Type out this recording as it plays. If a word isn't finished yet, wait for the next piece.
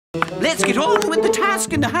let's get on with the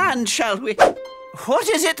task in hand, shall we? What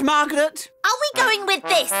is it, Margaret? Are we going with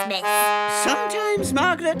this, miss? Sometimes,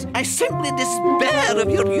 Margaret, I simply despair of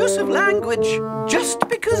your use of language. Just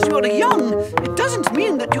because you're young, it doesn't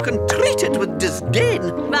mean that you can treat it with disdain.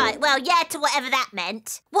 Right, well, yeah, to whatever that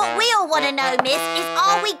meant. What we all want to know, miss, is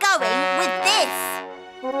are we going with this?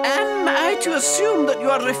 Am I to assume that you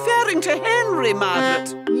are referring to Henry,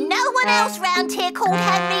 Margaret? No one else round here called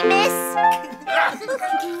Henry, miss.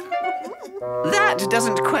 That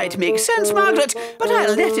doesn't quite make sense, Margaret, but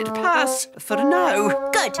I'll let it pass for now.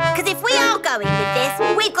 Good, because if we are going with this,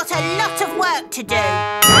 we've got a lot of work to do.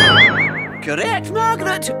 Correct,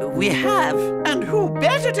 Margaret, we have. And who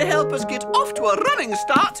better to help us get off to a running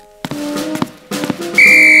start?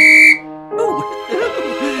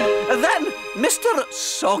 Than Mr.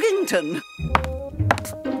 Soggington.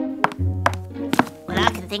 Well, I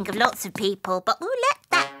can think of lots of people, but we'll let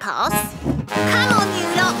that pass. Come on, you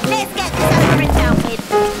lot, let's get this over and done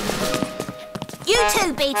with. You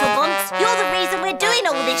too, Beetlebumps. You're the reason we're doing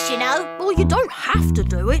all this, you know. Well, you don't have to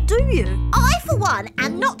do it, do you? I, for one,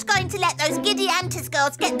 am not going to let those giddy Antis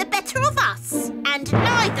girls get the better of us. And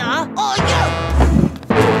neither are you.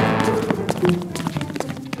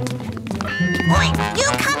 Oi, you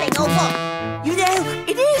coming or what? You know,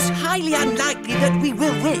 it is highly unlikely that we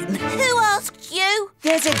will win. Who asked you?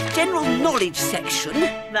 There's a general knowledge section.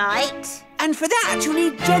 Right. And for that, you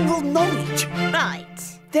need general knowledge. Right.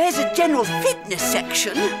 There's a general fitness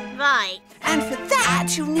section. Right. And for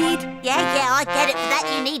that, you need... Yeah, I get it. For that,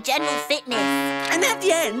 you need general fitness. And at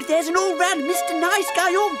the end, there's an all-round Mr. Nice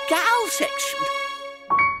Guy or Gal section.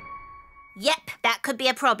 Yep, that could be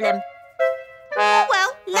a problem. Oh,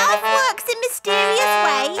 well, love works in mysterious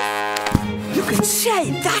ways. You can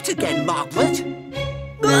say that again, Margaret.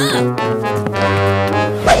 Why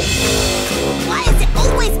is it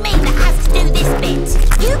always me that has to do this bit?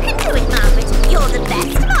 You can do it, Margaret. You're the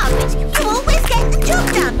best, Margaret. You always get the job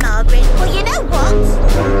done, Margaret. Well, you know what?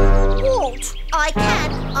 What? I can,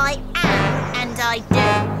 I am, and I do.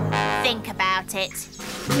 Think about it.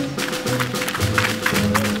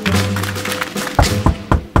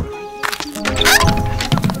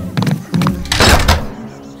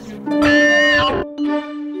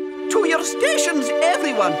 To your stations,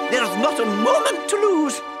 everyone. There's not a moment to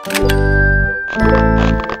lose.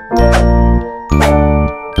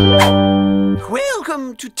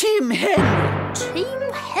 Welcome to Team Henry.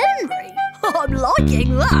 Team Henry? I'm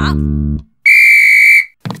liking that.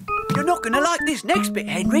 You're not going to like this next bit,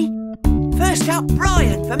 Henry. First up,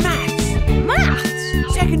 Brian for maths.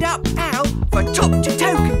 Maths? Second up, Al for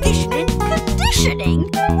top-to-toe conditioning. Conditioning?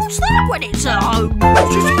 What's that when it's at home?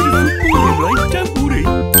 Just a bit of football, right? Don't worry.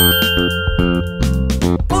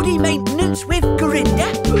 Body maintenance with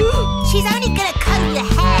Grinda. She's only going to comb your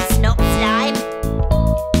hair, Snot Slime.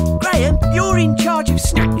 Graham, you're in charge of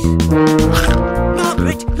snacks.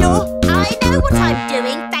 Margaret, you're... I know what I'm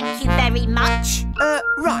doing, thank you very much.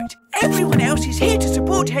 Right. Everyone else is here to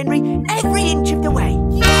support Henry every inch of the way.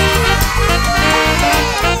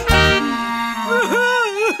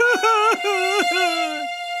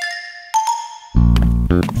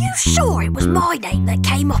 You sure it was my name that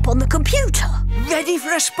came up on the computer? Ready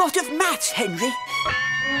for a spot of maths, Henry?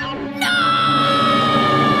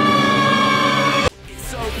 It's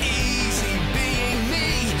so easy being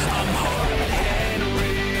me. I'm Horrid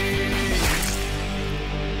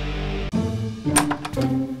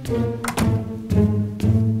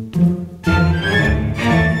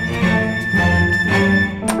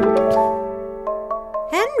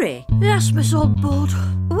Henry? Yes, Miss Oddbod.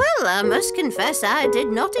 Well, I must confess I did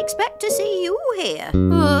not expect to see you here.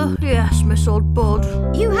 Yes, Miss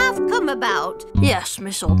Oddbod. You have come about. Yes,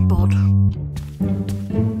 Miss Oddbod.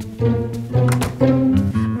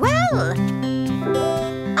 Well,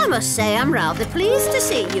 I must say I'm rather pleased to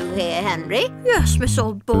see you here, Henry. Yes, Miss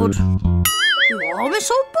Oddbod. You are Miss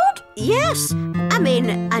Oddbod? Yes. I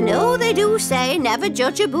mean, I know they do say never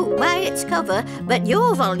judge a book by its cover, but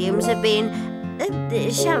your volumes have been,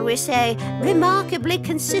 shall we say, remarkably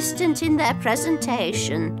consistent in their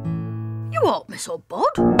presentation. You are Miss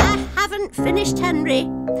Oddbod? I haven't finished, Henry.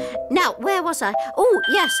 Now, where was I? Oh,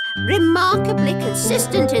 yes, remarkably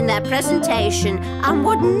consistent in their presentation, and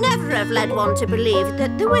would never have led one to believe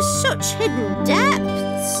that there was such hidden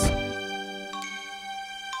depths.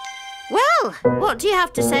 Well, what do you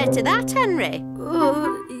have to say to that, Henry?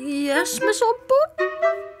 Yes, Miss Oddbod?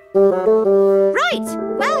 Right,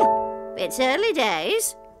 well, it's early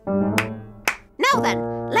days. Now then,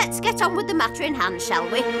 let's get on with the matter in hand, shall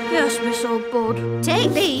we? Yes, Miss Oddbod.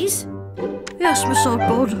 Take these. Yes, Miss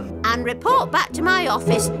Oddbod. And report back to my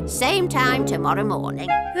office, same time tomorrow morning.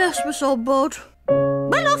 Yes, Miss Oddbod.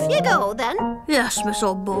 Well, off you you go, then? Yes, Miss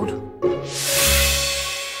Oddbod.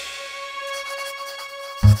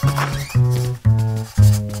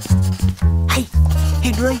 Hey,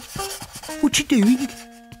 Henry, what you doing?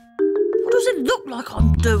 What does it look like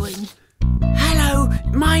I'm doing? Hello,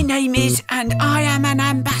 my name is, and I am an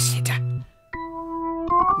ambassador.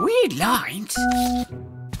 Weird lines.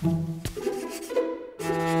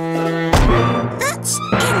 That's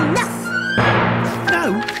enough!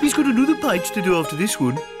 No, he's got another page to do after this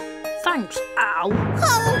one. Thanks, Al. Oh,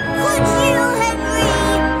 could you, Henry?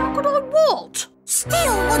 Could I what?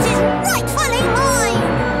 Steal what is rightfully mine!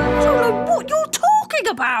 I don't know what you're talking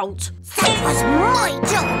about. That was my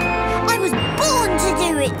job! I was born to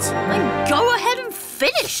do it! Then go ahead and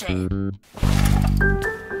finish it.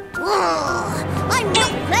 I'm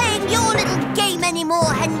not playing your little game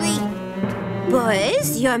anymore, Henry.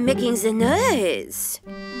 Boys, you're making the noise.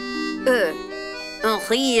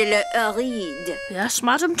 Henri le Horrid. Yes,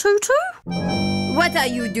 Madame Tutu? What are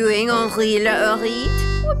you doing, Henri le Horrid?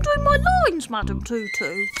 I'm doing my lines, Madame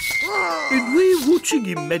Tutu. And we're watching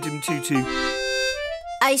him, Madame Tutu.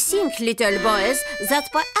 I think, little boys,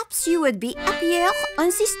 that perhaps you would be happier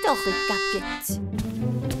on the story carpet.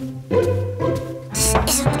 This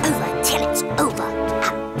isn't over till it's over,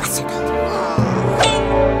 Ambassador.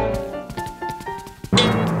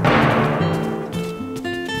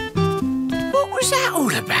 What was that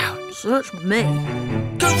all about? Search me.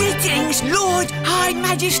 Greetings, Lord, High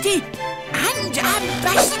Majesty, and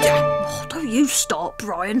Ambassador. Oh, don't you start,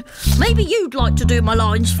 Brian. Maybe you'd like to do my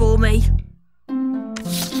lines for me.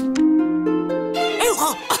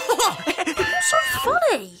 What's so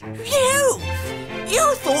funny?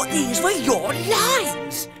 You thought these were your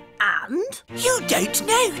lines. And? You don't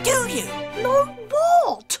know, do you? No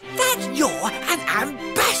what? That you're an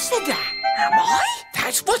ambassador. Am I?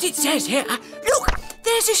 That's what it says here. Look,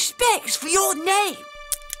 there's a specs for your name.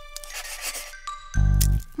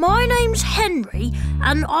 My name's Henry,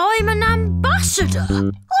 and I'm an ambassador.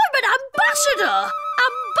 I'm an ambassador!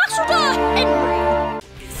 Ambassador Henry!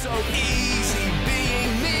 It's so easy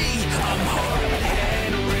being me. I'm Horrid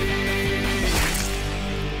Henry.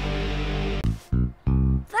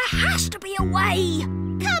 There has to be a way.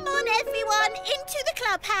 Come on, everyone, into the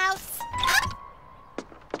clubhouse.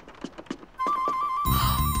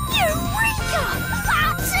 Eureka!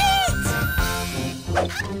 That's it!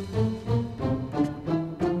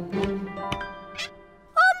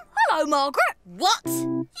 Hello, Margaret. What?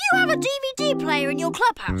 You have a DVD player in your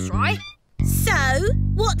clubhouse, right? So,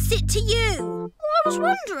 what's it to you? I was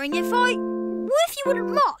wondering if you wouldn't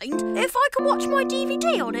mind if I could watch my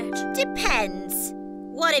DVD on it. Depends.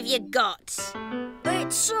 What have you got?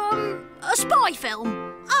 It's, a spy film.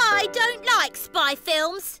 I don't like spy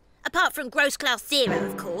films. Apart from Gross Class Zero,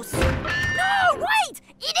 of course. No, wait!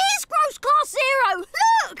 It is Gross Class Zero!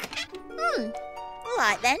 Look! All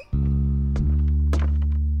right, then.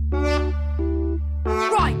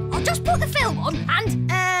 Right, I'll just put the film on and...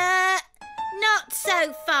 Not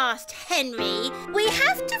so fast, Henry. We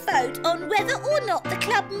have to vote on whether or not the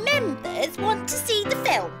club members want to see the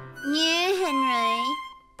film. Yeah, Henry.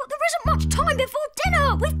 But there isn't much time before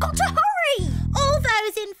dinner. We've got to hurry. All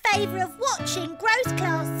those in favour of watching Gross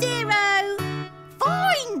Class Zero?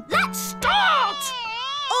 Fine, let's start.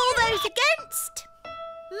 All those against?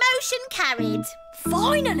 Motion carried.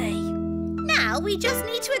 Finally. Now we just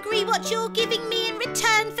need to agree what you're giving me in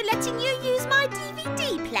return for letting you use my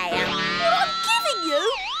DVD player. What I'm giving you?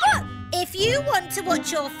 But... If you want to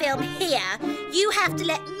watch your film here, you have to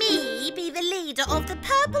let me be the leader of the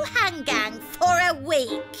Purple Hand Gang for a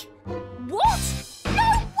week. What?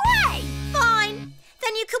 No way! Fine.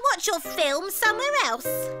 Then you can watch your film somewhere else.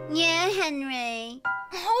 Yeah, Henry.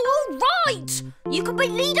 Oh, all right. You can be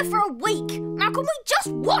leader for a week. Now can we just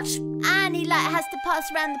watch? Annie has to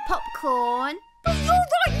pass around the popcorn. But you're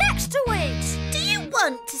right next to it. Do you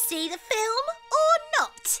want to see the film or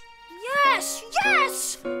not? Yes,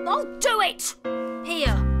 yes. I'll do it.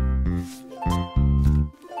 Here.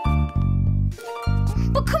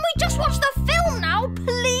 But can we just watch the film now,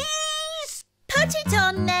 please? Put it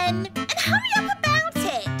on then, and hurry up about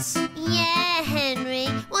it. Yeah, Henry.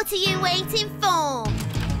 What are you waiting for?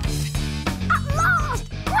 At last!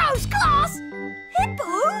 Gross Class!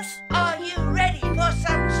 Hippos? Are you ready for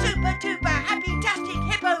some super-duper happy-tastic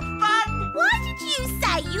hippo fun? Why did you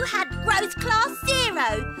say you had Gross Class Zero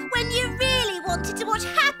when you really wanted to watch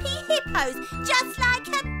happy hippos just like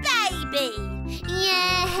a baby?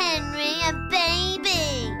 Yeah, Henry, a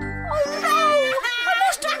baby. Oh no! I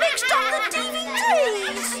must have mixed up the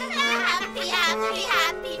DVDs! Happy, happy,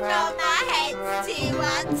 happy from our heads to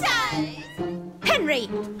our toes. Henry,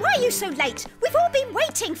 why are you so late? We've all been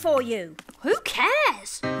waiting for you. Who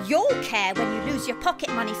cares? You're care when you lose your pocket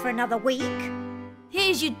money for another week.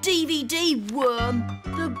 Here's your DVD, worm.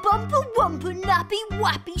 The bumper wumper nappy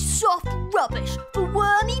wappy soft rubbish for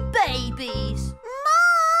wormy babies.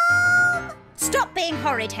 Mom! Stop being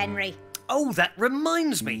horrid, Henry. Oh, that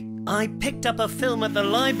reminds me. I picked up a film at the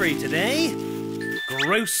library today.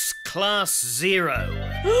 Gross Class Zero.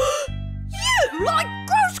 You like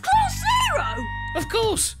Gross Class Zero? Of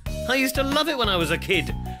course. I used to love it when I was a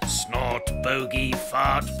kid. Snort, bogey,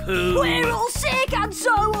 fart, poo. We're all sick and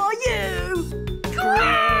so are you. Gross!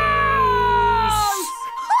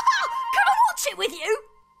 Can I watch it with you?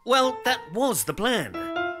 Well, that was the plan.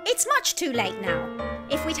 It's much too late now.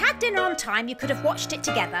 If we'd had dinner on time, you could have watched it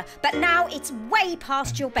together, but now it's way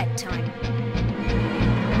past your bedtime.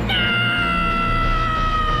 No!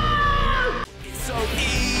 It's so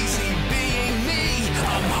easy being me.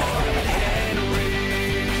 I'm Horrid Henry.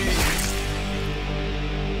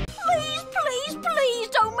 Please, please, please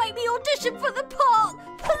don't make me audition for the part.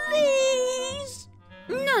 Please.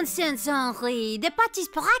 Nonsense, Henri. The part is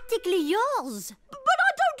practically yours. But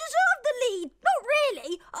I don't deserve the lead. Not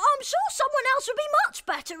really. I'm sure someone else would be much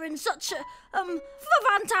better in such a,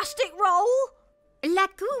 fantastic role.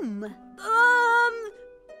 Lacum.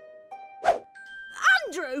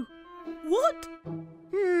 Andrew. What?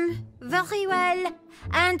 Very well.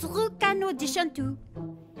 Andrew can audition too.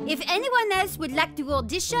 If anyone else would like to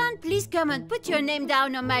audition, please come and put your name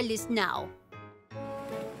down on my list now.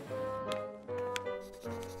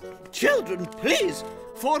 Children, please,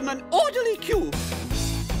 form an orderly queue.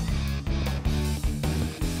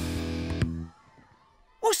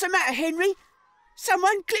 What's the matter, Henry?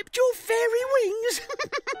 Someone clipped your fairy wings.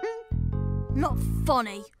 Not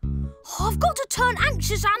funny. I've got to turn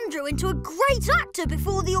anxious Andrew into a great actor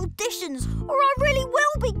before the auditions, or I really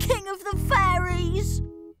will be king of the fairies.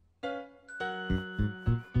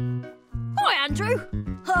 Hi, Andrew.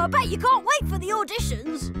 I bet you can't wait for the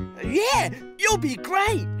auditions. Yeah, you'll be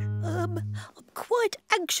great. I'm quite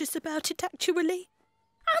anxious about it, actually.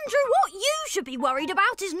 Andrew, what you should be worried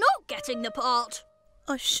about is not getting the part.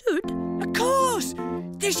 I should. Of course.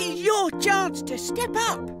 This is your chance to step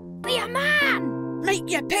up. Be a man. Make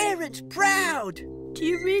your parents proud. Do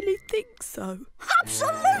you really think so?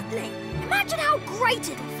 Absolutely. Imagine how great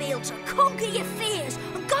it'll feel to conquer your fears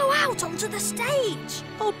and go out onto the stage.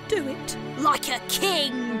 I'll do it. Like a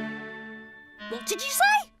king. What did you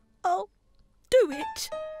say? I'll do it.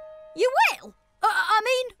 You will? I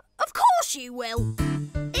mean, of course you will.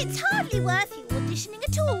 It's hardly worth you auditioning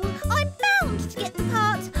at all. I'm bound to get the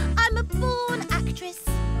part. I'm a born actress.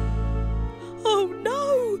 Oh,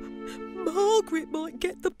 no. Margaret might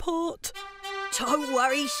get the part. Don't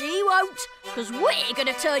worry, she won't, because we're going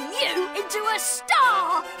to turn you into a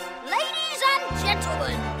star. Ladies and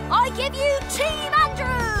gentlemen, I give you Team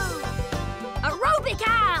Andrew. Aerobic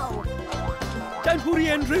Al. Don't worry,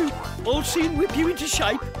 Andrew. I'll soon whip you into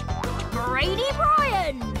shape. Brady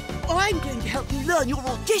Brian. I'm going to help you learn your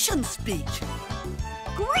audition speech.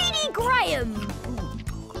 Greedy Graham.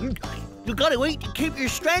 You've got to eat to keep your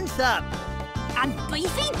strength up. And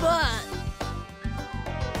Beefy Bert.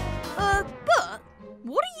 Bert,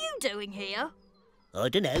 what are you doing here? I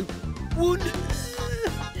don't know. 1,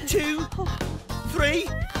 2, 3,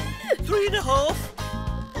 3.5,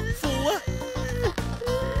 4.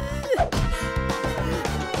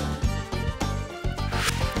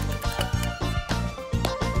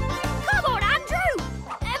 Come on, Andrew!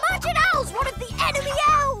 Imagine El's one of the enemy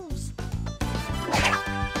elves!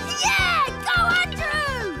 Yeah! Go,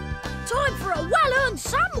 Andrew! Time for a well-earned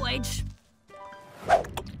sandwich!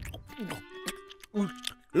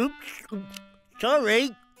 Oops.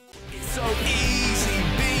 Sorry. It's so easy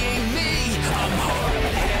being me. I'm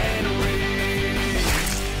Horrid Henry.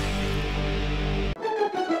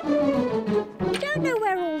 I don't know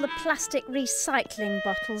where all the plastic recycling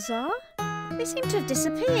bottles are. They seem to have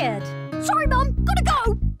disappeared. Sorry, Mum. Gotta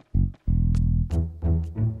go!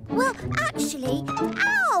 Well, actually,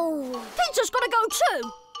 ow! Peter's gotta go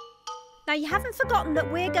too! Now, you haven't forgotten that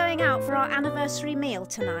we're going out for our anniversary meal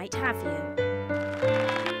tonight, have you?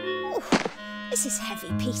 Oh, this is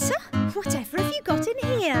heavy, Peter. Whatever have you got in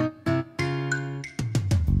here?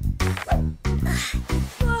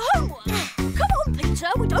 Homework! Come on, Peter.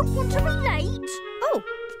 We don't want to be late. Oh,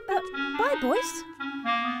 bye, boys.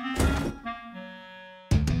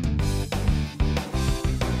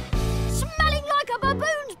 Smelling like a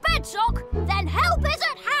baboon's bedsock? Then help is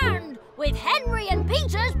at hand with Henry and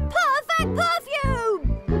Peter's perfect perfume!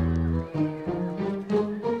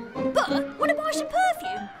 Bert, want to buy some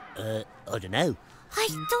perfume? I don't know. I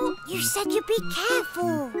thought you said you'd be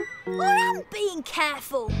careful. I am being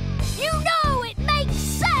careful. You know it makes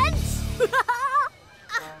sense!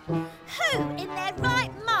 Who in their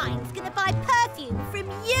right mind's going to buy perfume from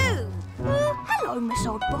you? Hello, Miss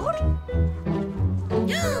Oddbod.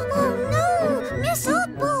 Oh no, Miss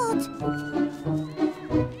Oddbod!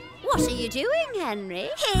 What are you doing, Henry?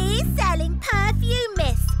 He's selling perfume,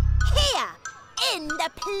 miss. Here, in the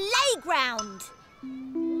playground.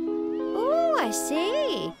 Oh, I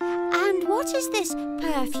see. And what is this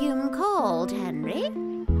perfume called, Henry?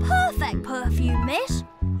 Perfect perfume, miss.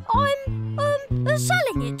 I'm,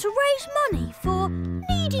 selling it to raise money for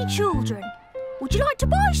needy children. Would you like to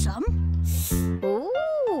buy some?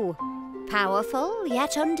 Ooh, powerful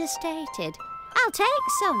yet understated. I'll take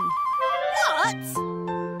some. What?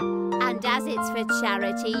 And as it's for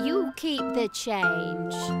charity, you keep the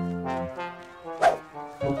change.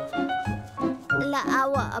 I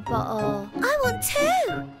want a bottle. I want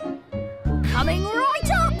two. Coming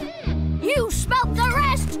right up. You smelt the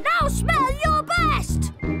rest. Now smell your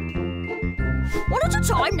best. One at a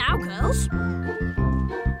time now, girls.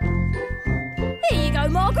 Here you go,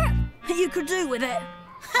 Margaret. You could do with it.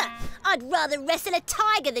 I'd rather wrestle a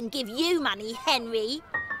tiger than give you money, Henry.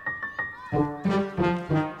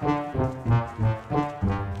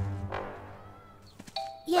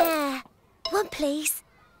 Yeah, one please.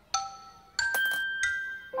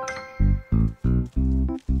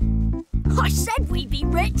 I said we'd be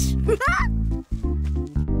rich.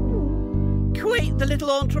 Quite the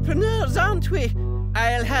little entrepreneurs, aren't we?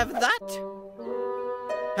 I'll have that.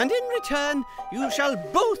 And in return, you shall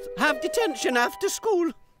both have detention after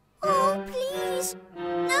school. Oh, please.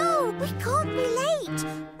 No, we can't be late.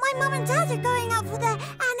 My mum and dad are going out for their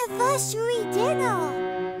anniversary dinner.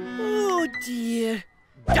 Oh, dear.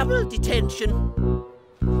 Double detention.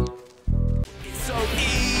 It's so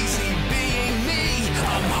easy being me.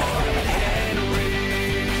 I'm Horrid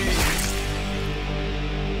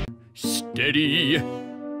Henry. Steady.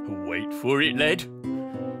 Wait for it, lad.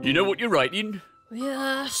 You know what you're writing?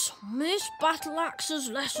 Yes, Miss Battleaxe's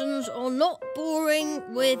lessons are not boring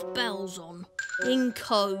with bells on. In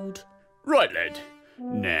code. Right, lad.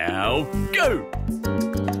 Now, go!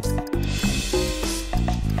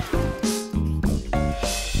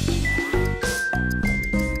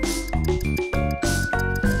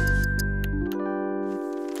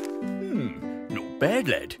 Not bad,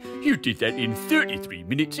 lad. You did that in 33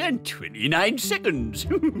 minutes and 29 seconds.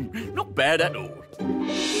 Not bad at all.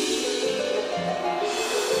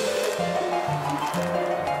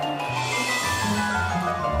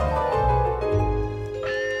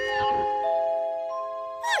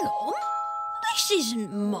 This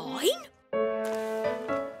isn't mine.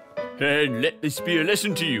 And let this be a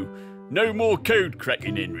lesson to you. No more code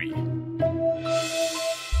cracking, Henry.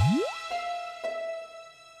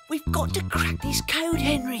 We've got to crack this code,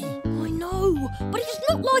 Henry. I know, but it's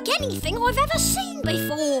not like anything I've ever seen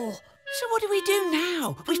before. So what do we do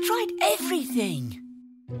now? We've tried everything.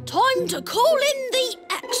 Time to call in the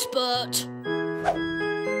expert.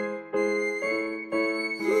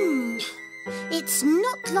 It's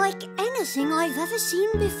not like anything I've ever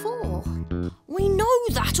seen before. We know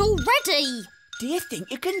that already. Do you think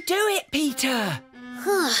you can do it, Peter?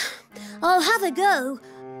 I'll have a go,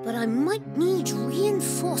 but I might need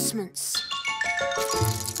reinforcements.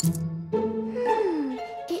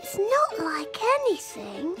 It's not like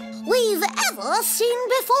anything we've ever seen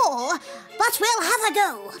before, but we'll have a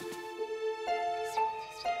go.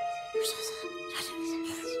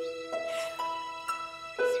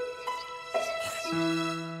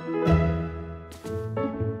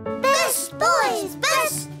 Best boys,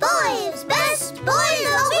 best boys, best boys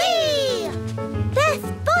are we! Best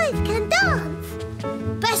boys can dance,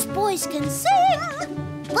 best boys can sing,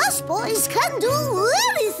 best boys can do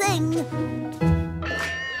anything.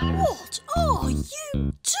 What are you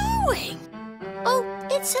doing? Oh,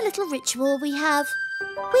 it's a little ritual we have.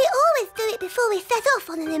 We always do it before we set off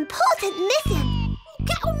on an important mission.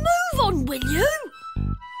 Get a move on, will you?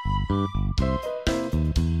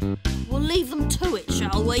 We'll leave them to it,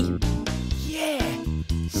 shall we? Yeah.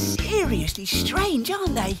 Seriously strange,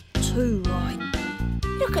 aren't they? Too right.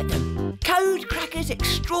 Look at them. Code crackers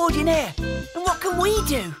extraordinaire. And what can we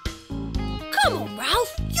do? Come on,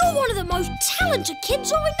 Ralph. You're one of the most talented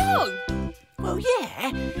kids I know. Well,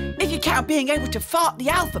 yeah. If you count being able to fart the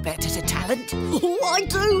alphabet as a talent. Oh, I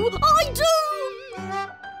do.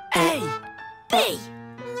 A, B,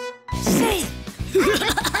 C.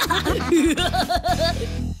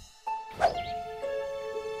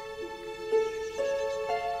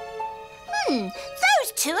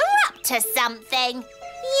 Those two are up to something.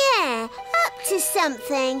 Yeah, up to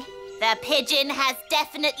something. The pigeon has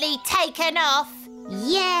definitely taken off.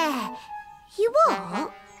 Yeah. You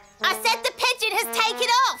what? I said the pigeon has taken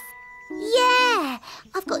off. Yeah,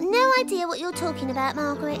 I've got no idea what you're talking about,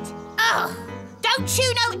 Margaret. Ugh! Don't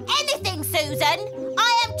you know anything, Susan?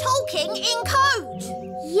 I am talking in code.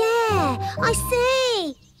 Yeah, I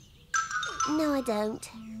see. No, I don't.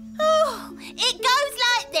 Oh, it goes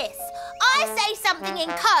like this. I say something in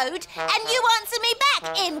code and you answer me back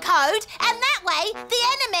in code, and that way the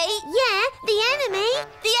enemy... Yeah, the enemy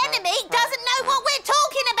doesn't know what we're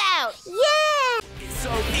talking about. Yeah! It's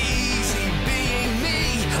so easy being me.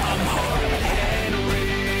 I'm Horrid Henry.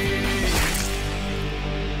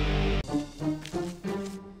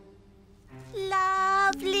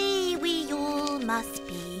 Lovely we all must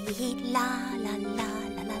be. La la la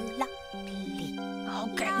la la la.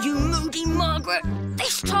 I'll get you, moody Margaret,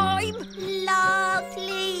 this time.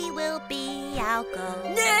 Lovely will be our goal.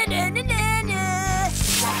 Na na na na na.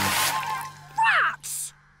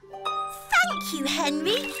 Rats! Thank you,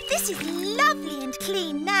 Henry. This is lovely and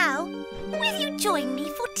clean now. Will you join me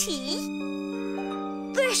for tea?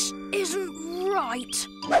 This isn't right.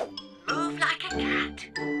 Move like a cat.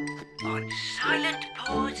 On silent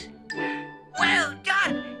pause. Well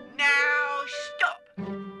done. Now stop.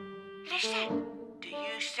 Listen. Do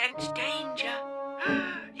you sense danger?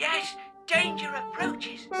 Yes, danger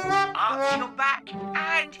approaches. Arch your back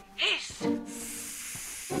and hiss.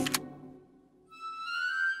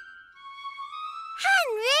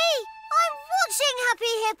 Henry, I'm watching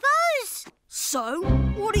Happy Hippos. So,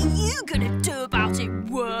 what are you gonna do about it,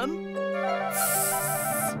 worm?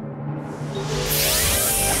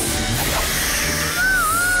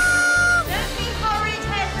 Don't be horrid,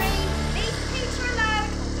 Henry. Leave Peter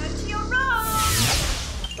alone or go to your room.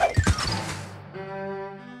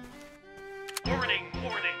 Warning,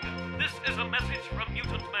 warning. This is a message from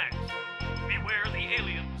Mutant Max. Beware the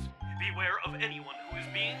aliens. Beware of anyone who is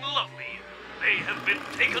being lovely. They have been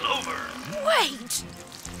taken over. Wait!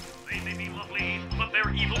 They may be lovely, but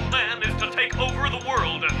their evil plan is to take over the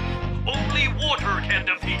world. Only water can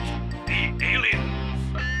defeat the aliens.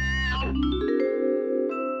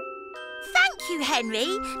 Thank you,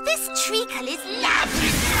 Henry. This treacle is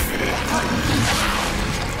lovely.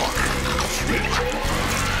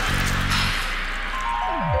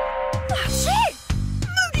 That's it!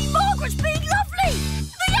 Moody Margaret's being lovely!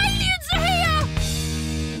 The aliens are here!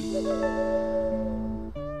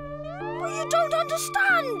 But you don't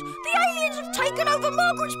understand! The aliens have taken over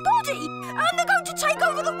Margaret's body! And they're going to take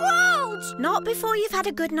over the world! Not before you've had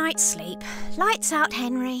a good night's sleep. Lights out,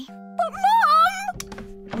 Henry. But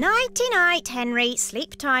Mum! Nighty-night, Henry.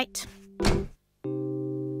 Sleep tight. How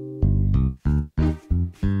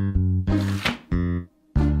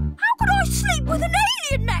could I sleep with an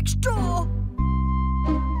alien next door?